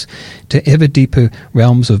lead us to ever deeper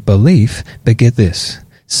realms of belief, but get this.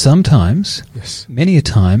 Sometimes, many a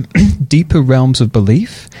time, deeper realms of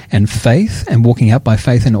belief and faith and walking out by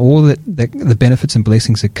faith and all the benefits and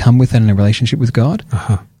blessings that come with that in a relationship with God,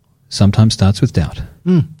 sometimes starts with doubt.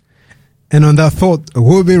 And on that thought,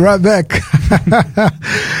 we'll be right back.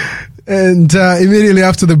 And immediately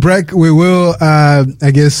after the break, we will, I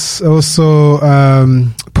guess, also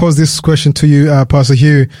pose this question to you, Pastor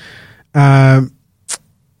Hugh.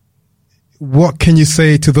 What can you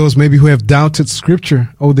say to those maybe who have doubted Scripture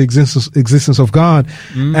or the existence of God?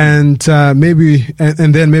 And then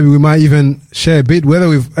maybe we might even share a bit whether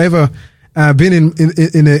we've ever been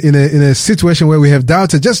in a situation where we have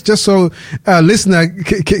doubted, just so listener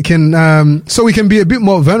can so we can be a bit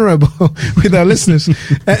more vulnerable with our listeners.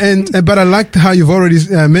 But I liked how you've already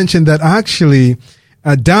mentioned that actually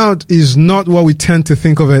doubt is not what we tend to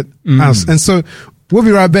think of it as, and so. We'll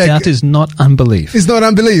be right back. Doubt is not unbelief. It's not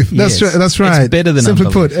unbelief. That's right. That's right. It's better than Simply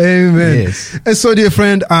unbelief. put. Amen. Yes. And so, dear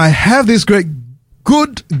friend, I have this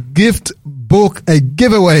good gift book, a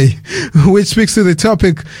giveaway, which speaks to the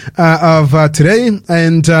topic of today.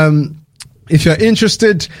 And if you're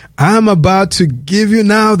interested, I'm about to give you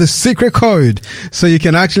now the secret code so you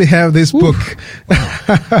can actually have this book.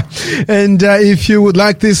 And if you would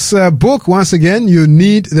like this book, once again, you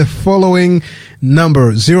need the following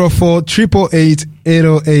number,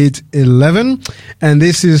 04-888-808-11. And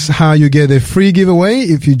this is how you get a free giveaway.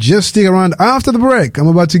 If you just stick around after the break, I'm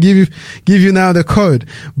about to give you now the code.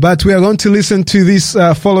 But we are going to listen to this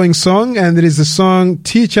following song, and it is the song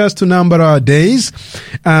Teach Us to Number Our Days.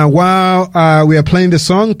 While we are playing the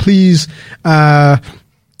song, please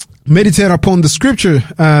meditate upon the scripture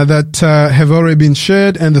that have already been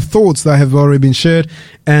shared and the thoughts that have already been shared,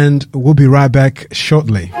 and we'll be right back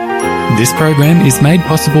shortly. This program is made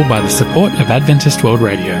possible by the support of Adventist World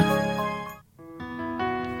Radio.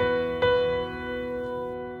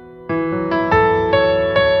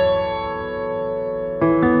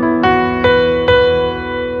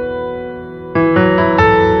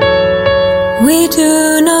 We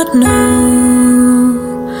do not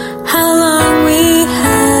know how long we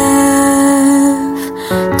have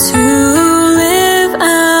to live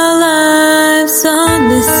our lives on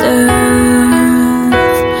this earth.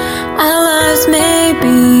 Our lives may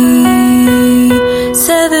be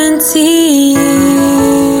 70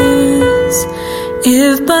 years,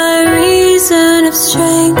 if by reason of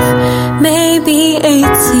strength, maybe 80.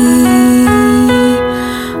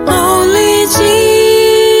 Only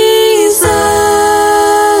Jesus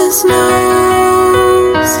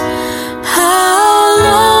knows how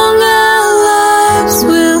long our lives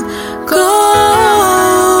will go on.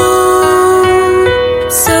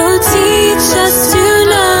 So teach us to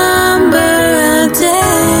number our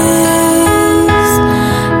days,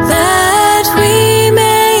 that we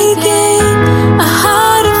may gain a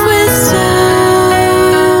heart of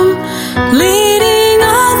wisdom, leading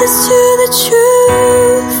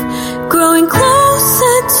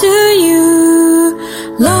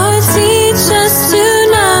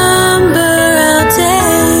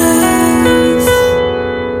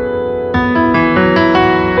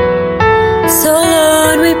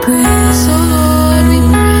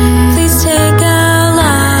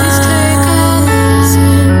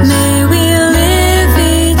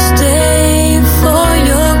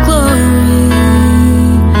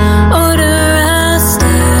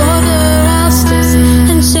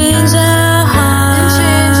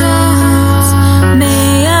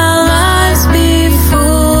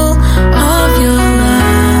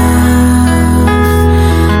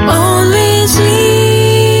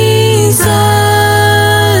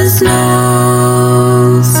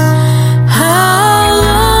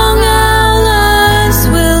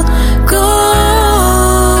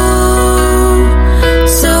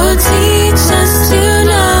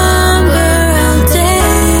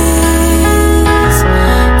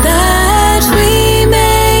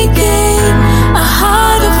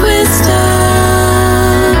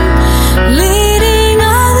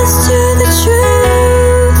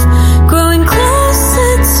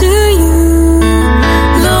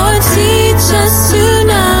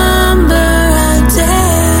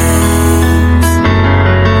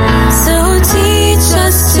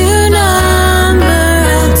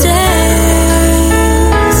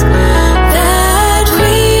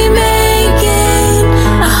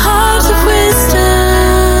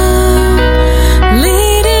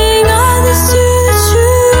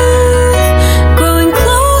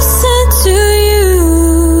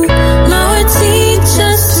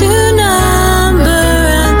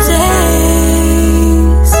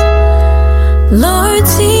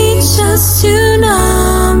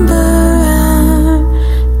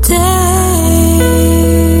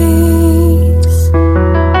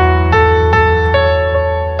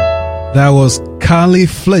That was Carly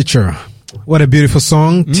Fletcher. What a beautiful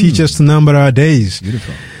song. Teach us to number our days.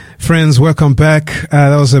 Beautiful. Friends, welcome back.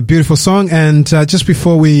 That was a beautiful song. And just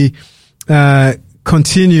before we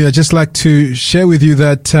continue, I'd just like to share with you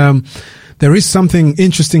that there is something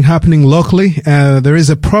interesting happening locally. There is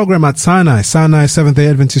a program at Sinai Seventh-day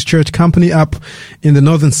Adventist Church Company up in the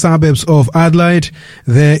northern suburbs of Adelaide,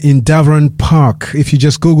 there in Davern Park. If you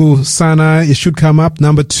just Google Sinai, it should come up,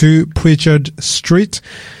 number 2 Pritchard Street,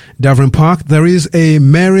 Davern Park. There is a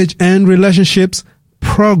marriage and relationships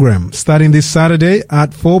program starting this Saturday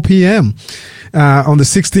at 4 p.m. On the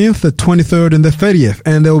 16th, the 23rd, and the 30th,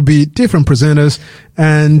 and there will be different presenters.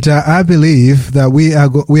 And I believe that we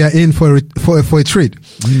are in for a treat.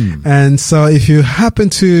 And so, if you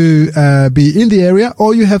happen to be in the area,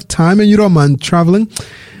 or you have time and you don't mind traveling,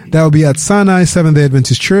 that will be at Sinai Seventh-day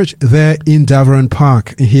Adventist Church there in Davern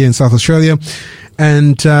Park here in South Australia.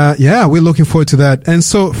 And we're looking forward to that. And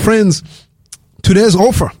so, friends, today's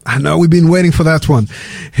offer, I know we've been waiting for that one.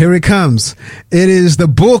 Here it comes. It is the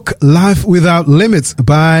book Life Without Limits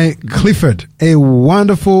by Clifford. A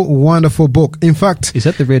wonderful, wonderful book. In fact, Is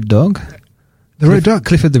that the red dog? the red dog.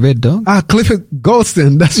 Clifford the red dog? Clifford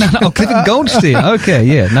Goldstein. That's No, Clifford Goldstein. Okay,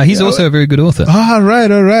 yeah. No, he's also a very good author. All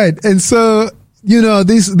right. And so,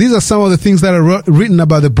 these are some of the things that are written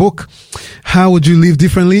about the book. How would you live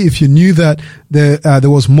differently if you knew that there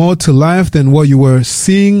was more to life than what you were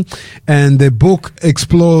seeing? And the book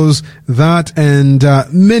explores that and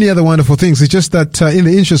many other wonderful things. It's just that in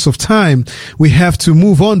the interest of time, we have to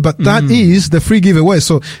move on. But that is the free giveaway.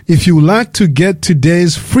 So if you would like to get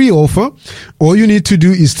today's free offer, all you need to do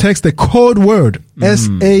is text the code word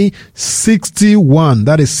SA61.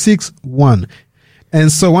 That is 61. And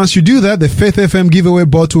so once you do that, the Faith FM giveaway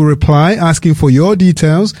bot will reply asking for your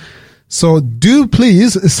details. So do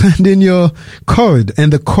please send in your code.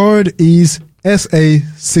 And the code is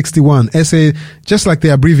SA61. SA, just like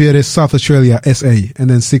the abbreviated South Australia SA, and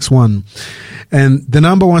then 61. And the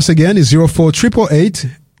number once again is 0488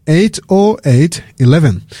 808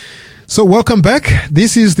 11. So welcome back.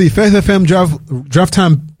 This is the Faith FM Draft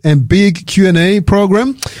Time and Big Q&A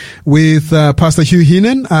program with Pastor Hugh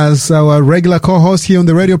Heenan as our regular co-host here on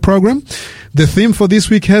the radio program. The theme for this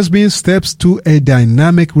week has been Steps to a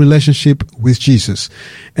Dynamic Relationship with Jesus.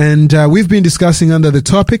 And we've been discussing under the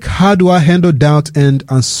topic, how do I handle doubt and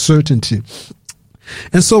uncertainty?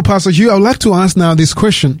 And so, Pastor Hugh, I would like to ask now this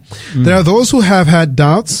question. There are those who have had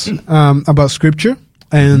doubts about Scripture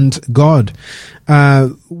and God.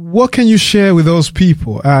 What can you share with those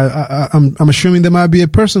people? I'm assuming there might be a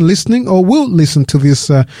person listening or will listen to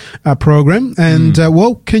this program. And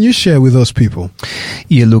what can you share with those people?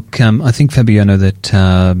 Yeah, look, I think, Fabiano,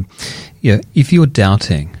 that if you're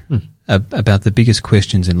doubting about the biggest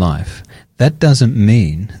questions in life, that doesn't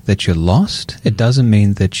mean that you're lost. It doesn't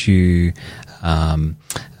mean that you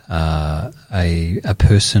a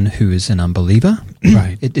person who is an unbeliever.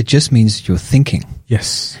 Right. It just means you're thinking.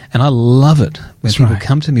 Yes. And I love it when people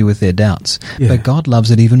come to me with their doubts. Yeah. But God loves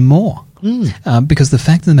it even more. Because the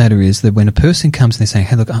fact of the matter is that when a person comes and they're saying,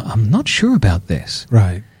 hey, look, I'm not sure about this.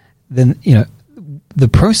 Right. Then, the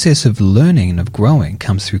process of learning and of growing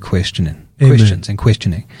comes through questions and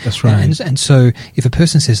questioning. That's right. And so if a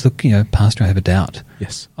person says, look, Pastor, I have a doubt.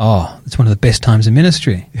 Yes. Oh, it's one of the best times in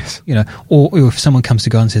ministry. Yes. Or if someone comes to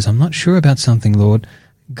God and says, I'm not sure about something, Lord,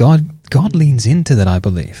 God leans into that, I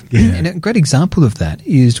believe. Yeah. And a great example of that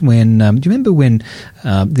is when, do you remember when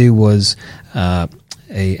there was a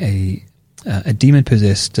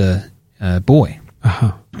demon-possessed boy?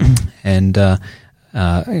 Uh-huh. And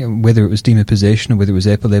whether it was demon possession or whether it was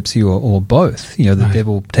epilepsy or both, the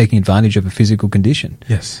devil taking advantage of a physical condition.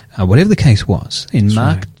 Yes. Whatever the case was, in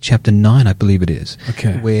Mark chapter 9, I believe it is,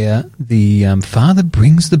 where the father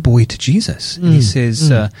brings the boy to Jesus. And he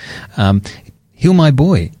says, heal my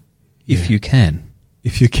boy if you can.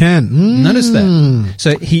 If you can. Notice that.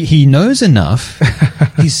 So he knows enough,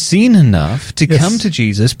 he's seen enough to come to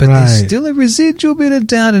Jesus, but there's still a residual bit of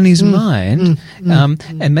doubt in his mind,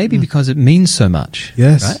 and maybe because it means so much.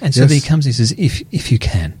 Yes. Right? And so he comes and he says, if you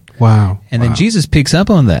can. Wow. And then Jesus picks up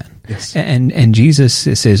on that. Yes. And Jesus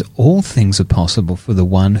says, all things are possible for the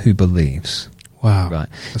one who believes. Wow. Right.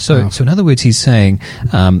 So in other words, he's saying,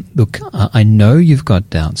 look, I know you've got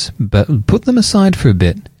doubts, but put them aside for a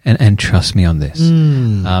bit and trust me on this.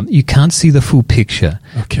 You can't see the full picture,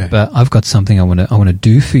 but I've got something I want to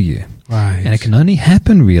do for you. Right. And it can only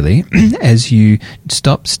happen really as you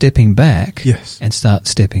stop stepping back and start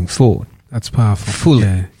stepping forward. That's powerful.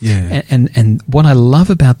 Fully. Yeah. And what I love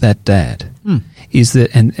about that dad is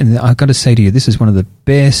that, and I've got to say to you, this is one of the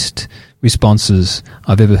best responses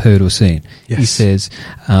I've ever heard or seen. Yes. He says,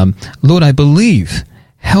 Lord, I believe.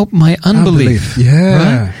 help my unbelief.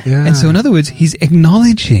 Yeah, right? yeah. And so in other words, he's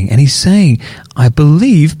acknowledging and he's saying, I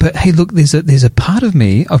believe, but hey, look, there's a part of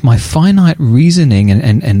me, of my finite reasoning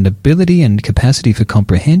and ability and capacity for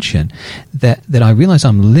comprehension that I realize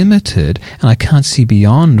I'm limited and I can't see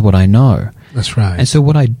beyond what I know. That's right. And so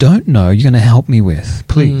what I don't know, you're going to help me with.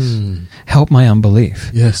 Please help my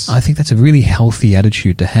unbelief. Yes. I think that's a really healthy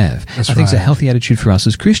attitude to have. That's I think it's a right. healthy attitude for us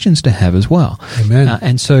as Christians to have as well. Amen.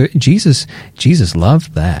 And so Jesus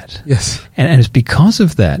loved that. Yes. And it's because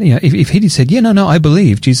of that, you know, if he'd said, yeah, no, I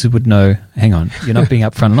believe, Jesus would know, hang on, you're not being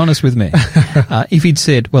upfront and honest with me. If he'd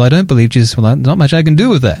said, well, I don't believe, Jesus, well, not much I can do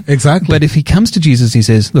with that. Exactly. But if he comes to Jesus and he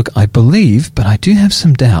says, look, I believe, but I do have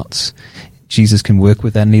some doubts, Jesus can work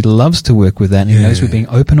with that, and he loves to work with that, and he knows we're being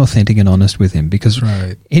open, authentic, and honest with him. Because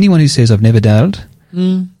right. anyone who says, I've never doubted,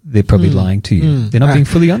 they're probably lying to you. They're not being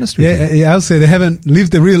fully honest with you. Yeah, I'll say they haven't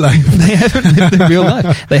lived the real life. They haven't lived the real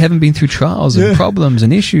life. They haven't been through trials and problems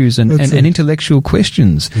and issues and intellectual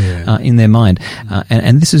questions in their mind.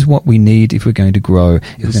 And this is what we need if we're going to grow,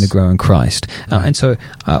 if we're going to grow in Christ. And so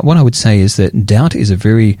what I would say is that doubt is a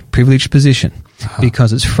very privileged position.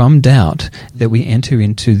 Because it's from doubt that we enter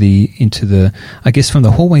into the I guess from the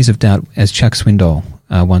hallways of doubt, as Chuck Swindoll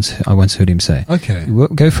I once heard him say. Okay. You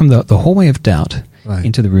go from the hallway of doubt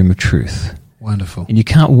into the room of truth. Wonderful. And you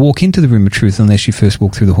can't walk into the room of truth unless you first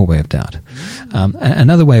walk through the hallway of doubt.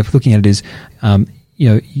 Another way of looking at it is,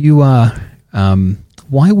 you are.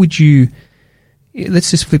 Why would you? Let's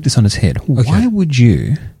just flip this on its head. Okay. Why would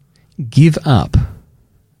you give up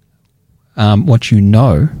what you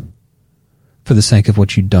know for the sake of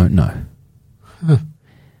what you don't know?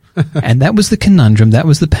 And that was the conundrum, that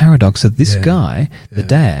was the paradox that this guy, the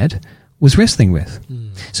dad, was wrestling with.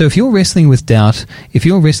 So if you're wrestling with doubt, if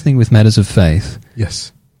you're wrestling with matters of faith,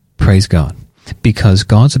 yes, praise God. Because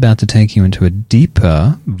God's about to take you into a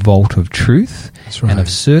deeper vault of truth and of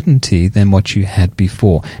certainty than what you had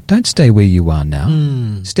before. Don't stay where you are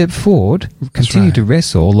now. Step forward, continue to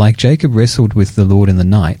wrestle like Jacob wrestled with the Lord in the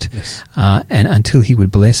night, and until he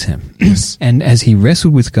would bless him. And as he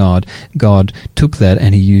wrestled with God, God took that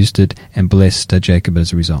and he used it and blessed Jacob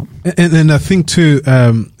as a result. And I think too,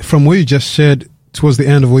 from what you just shared towards the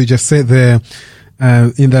end of what you just said there,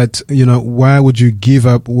 in that, why would you give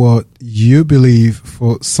up what you believe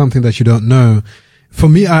for something that you don't know? For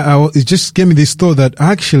me, it just gave me this thought that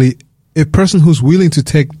actually a person who's willing to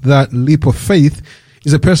take that leap of faith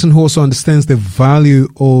is a person who also understands the value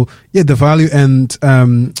the value and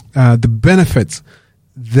the benefits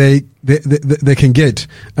they can get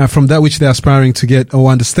from that which they're aspiring to get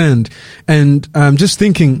or understand. And I'm just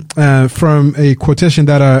thinking from a quotation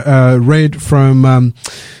that I read from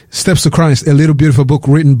Steps to Christ, a little beautiful book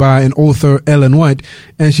written by an author, Ellen White.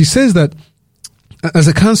 And she says that as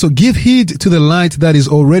a counsel, give heed to the light that is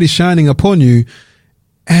already shining upon you,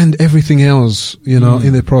 and everything else,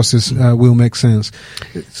 in the process will make sense.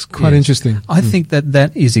 It's quite interesting. I think that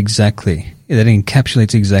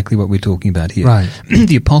encapsulates exactly what we're talking about here. Right.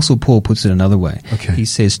 The Apostle Paul puts it another way. Okay. He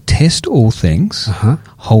says, test all things,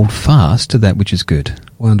 hold fast to that which is good.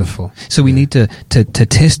 Wonderful. So we need to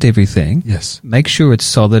test everything. Yes. Make sure it's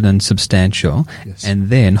solid and substantial. Yes. And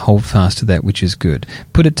then hold fast to that which is good.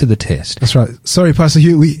 Put it to the test. That's right. Sorry, Pastor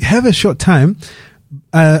Hugh, we have a short time.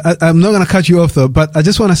 I'm not going to cut you off though, but I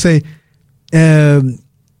just want to say,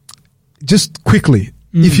 just quickly,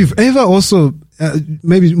 if you've ever also,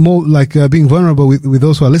 maybe more like being vulnerable with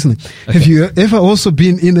those who are listening, have you ever also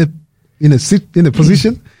been in a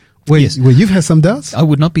position where you've had some doubts? I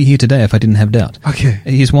would not be here today if I didn't have doubt. Okay.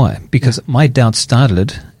 Here's why. Because my doubt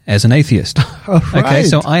started as an atheist. Right. Okay,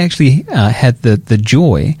 so I actually had the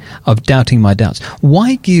joy of doubting my doubts.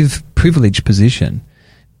 Why give privileged position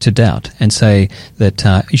to doubt and say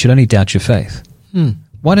that you should only doubt your faith?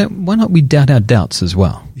 Why not we doubt our doubts as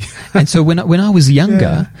well? And so when I was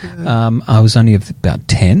younger, I was only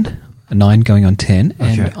about 9 going on 10,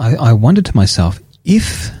 and I wondered to myself,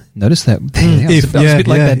 notice that I was a bit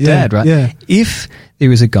like that dad, right? Yeah. If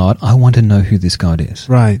there is a God, I want to know who this God is.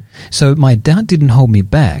 Right. So my doubt didn't hold me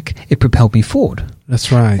back; it propelled me forward.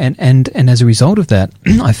 That's right. And as a result of that,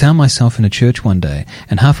 I found myself in a church one day,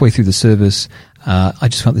 and halfway through the service, I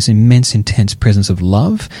just felt this immense, intense presence of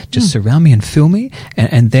love just surround me and fill me.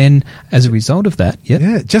 And then as a result of that,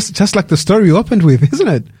 just like the story you opened with, isn't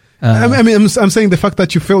it? I'm saying the fact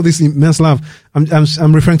that you felt this immense love.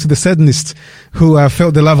 I'm referring to the Satanist who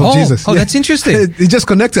felt the love of Jesus. Oh, that's interesting. It just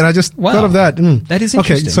connected. I just thought of that. That is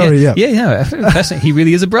interesting. Okay, sorry, Yeah, fascinating. He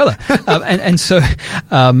really is a brother. So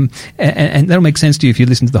that'll make sense to you if you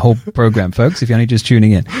listen to the whole program, folks, if you're only just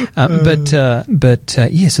tuning in.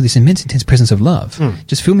 So this immense, intense presence of love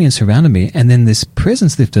just filled me and surrounded me, and then this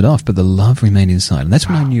presence lifted off, but the love remained inside. And that's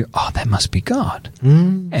when I knew, that must be God.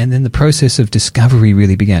 And then the process of discovery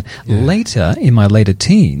really began. Yeah. Later, in my later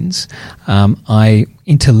teens, I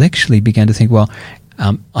intellectually began to think,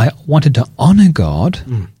 I wanted to honor God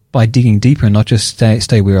by digging deeper and not just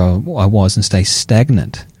stay where I was and stay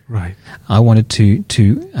stagnant. Right. I wanted to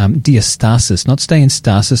diastasis, not stay in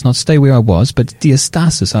stasis, not stay where I was, but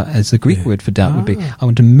diastasis, as the Greek word for doubt would be. I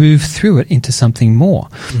wanted to move through it into something more.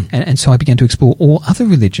 And so I began to explore all other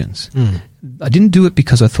religions. I didn't do it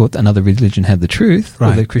because I thought another religion had the truth,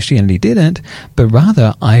 or that Christianity didn't, but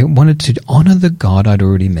rather I wanted to honor the God I'd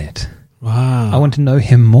already met. Wow. I wanted to know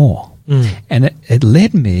him more. And it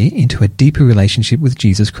led me into a deeper relationship with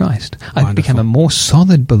Jesus Christ. I became a more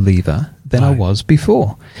solid believer than I was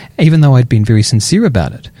before, even though I'd been very sincere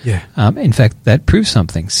about it. Yeah. In fact, that proves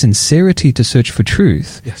something. Sincerity to search for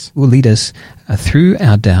truth will lead us through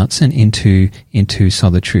our doubts and into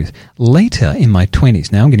solid truth. Later, in my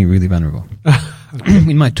 20s, now I'm getting really vulnerable.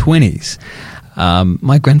 In my 20s,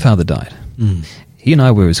 my grandfather died. He and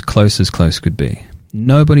I were as close could be.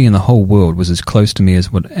 Nobody in the whole world was as close to me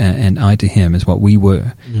and I to him as what we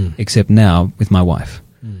were, except now with my wife.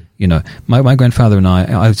 You know, my grandfather and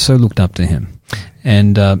I so looked up to him.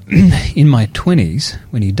 And in my 20s,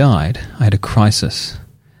 when he died, I had a crisis.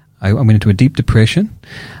 I went into a deep depression.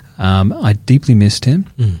 I deeply missed him.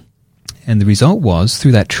 And the result was,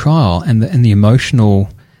 through that trial and the emotional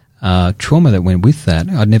trauma that went with that,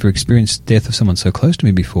 I'd never experienced death of someone so close to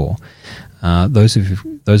me before. Those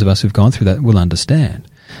of us who've gone through that will understand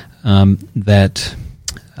that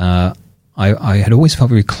I had always felt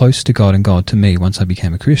very close to God and God to me once I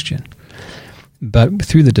became a Christian. But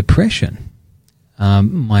through the depression,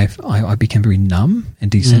 I became very numb and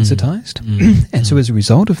desensitized. And so as a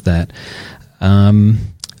result of that,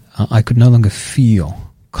 I could no longer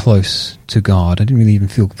feel close to God. I didn't really even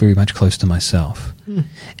feel very much close to myself.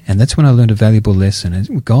 And that's when I learned a valuable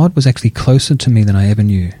lesson. God was actually closer to me than I ever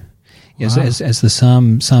knew. As the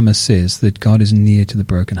psalmist says, that God is near to the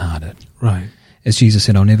brokenhearted. Right. As Jesus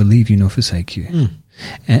said, I'll never leave you nor forsake you.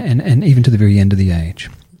 And even to the very end of the age.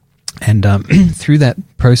 And through that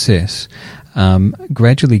process,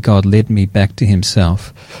 gradually God led me back to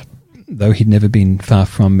himself, though he'd never been far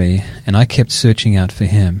from me, and I kept searching out for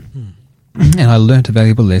him. And I learnt a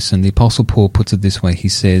valuable lesson. The Apostle Paul puts it this way. He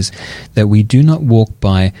says that we do not walk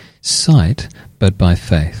by sight, but by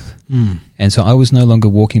faith. And so I was no longer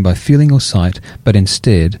walking by feeling or sight, but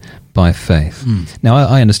instead by faith. Now,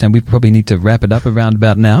 I understand we probably need to wrap it up around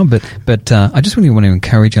about now, but I just really want to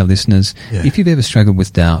encourage our listeners, if you've ever struggled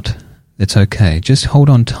with doubt, that's okay. Just hold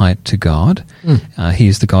on tight to God. He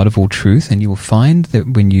is the God of all truth, and you will find that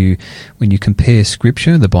when you compare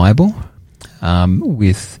Scripture, the Bible,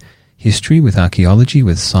 with history, with archaeology,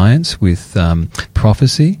 with science, with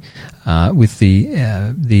prophecy, with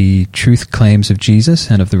the truth claims of Jesus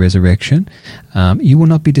and of the resurrection, you will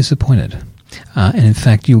not be disappointed. And in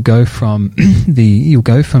fact, you'll go from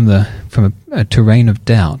a terrain of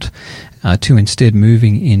doubt to instead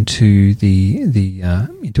moving into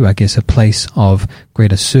into I guess a place of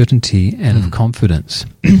greater certainty and of confidence.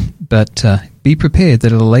 But be prepared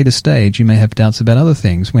that at a later stage you may have doubts about other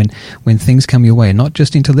things when things come your way, not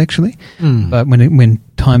just intellectually, but when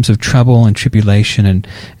times of trouble and tribulation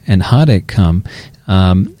and heartache come,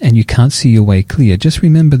 and you can't see your way clear. Just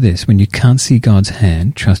remember this: when you can't see God's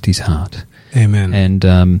hand, trust His heart. Amen.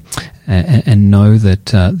 And know that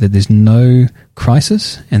there's no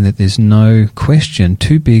crisis and that there's no question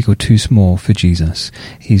too big or too small for Jesus.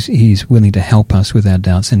 He's willing to help us with our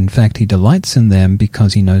doubts, and in fact, He delights in them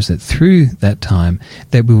because He knows that through that time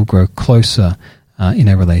that we will grow closer in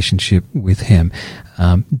our relationship with Him.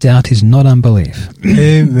 Doubt is not unbelief.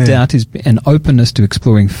 Amen. Doubt is an openness to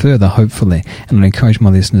exploring further, hopefully, and I encourage my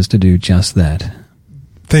listeners to do just that.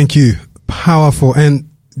 Thank you. Powerful. And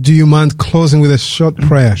do you mind closing with a short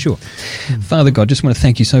prayer? Sure. Father God, just want to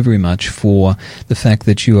thank you so very much for the fact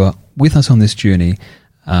that you are with us on this journey,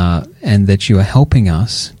 and that you are helping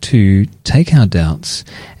us to take our doubts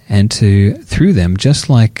and to, through them, just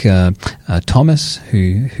like Thomas,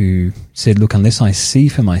 who said, look, unless I see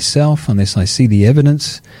for myself, unless I see the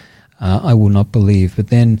evidence, I will not believe. But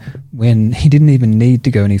then when he didn't even need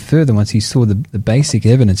to go any further, once he saw the basic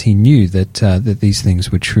evidence, he knew that these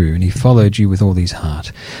things were true, and he followed you with all his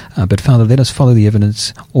heart. But Father, let us follow the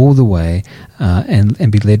evidence all the way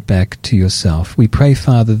and be led back to yourself. We pray,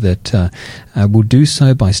 Father, that we'll do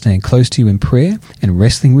so by staying close to you in prayer and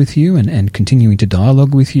wrestling with you and continuing to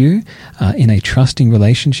dialogue with you in a trusting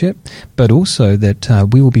relationship, but also that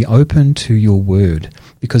we will be open to your word,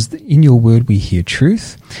 because in your word we hear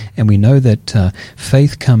truth, and we know that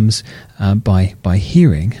faith comes by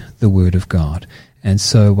hearing the word of God. And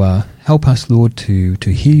so help us, Lord, to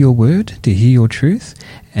hear your word, to hear your truth,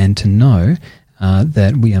 and to know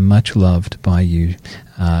that we are much loved by you.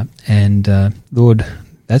 Lord,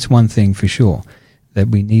 that's one thing for sure, that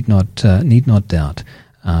we need not doubt,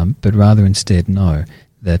 but rather instead know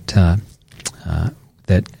that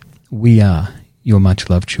we are your much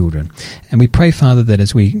loved children. And we pray, Father, that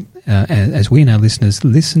as we and our listeners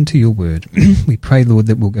listen to your word, we pray, Lord,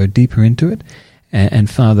 that we'll go deeper into it, and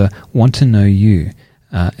Father, want to know you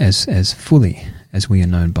as fully as we are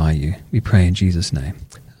known by you. We pray in Jesus' name.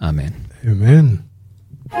 Amen. Amen.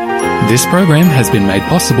 This program has been made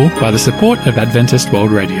possible by the support of Adventist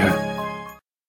World Radio.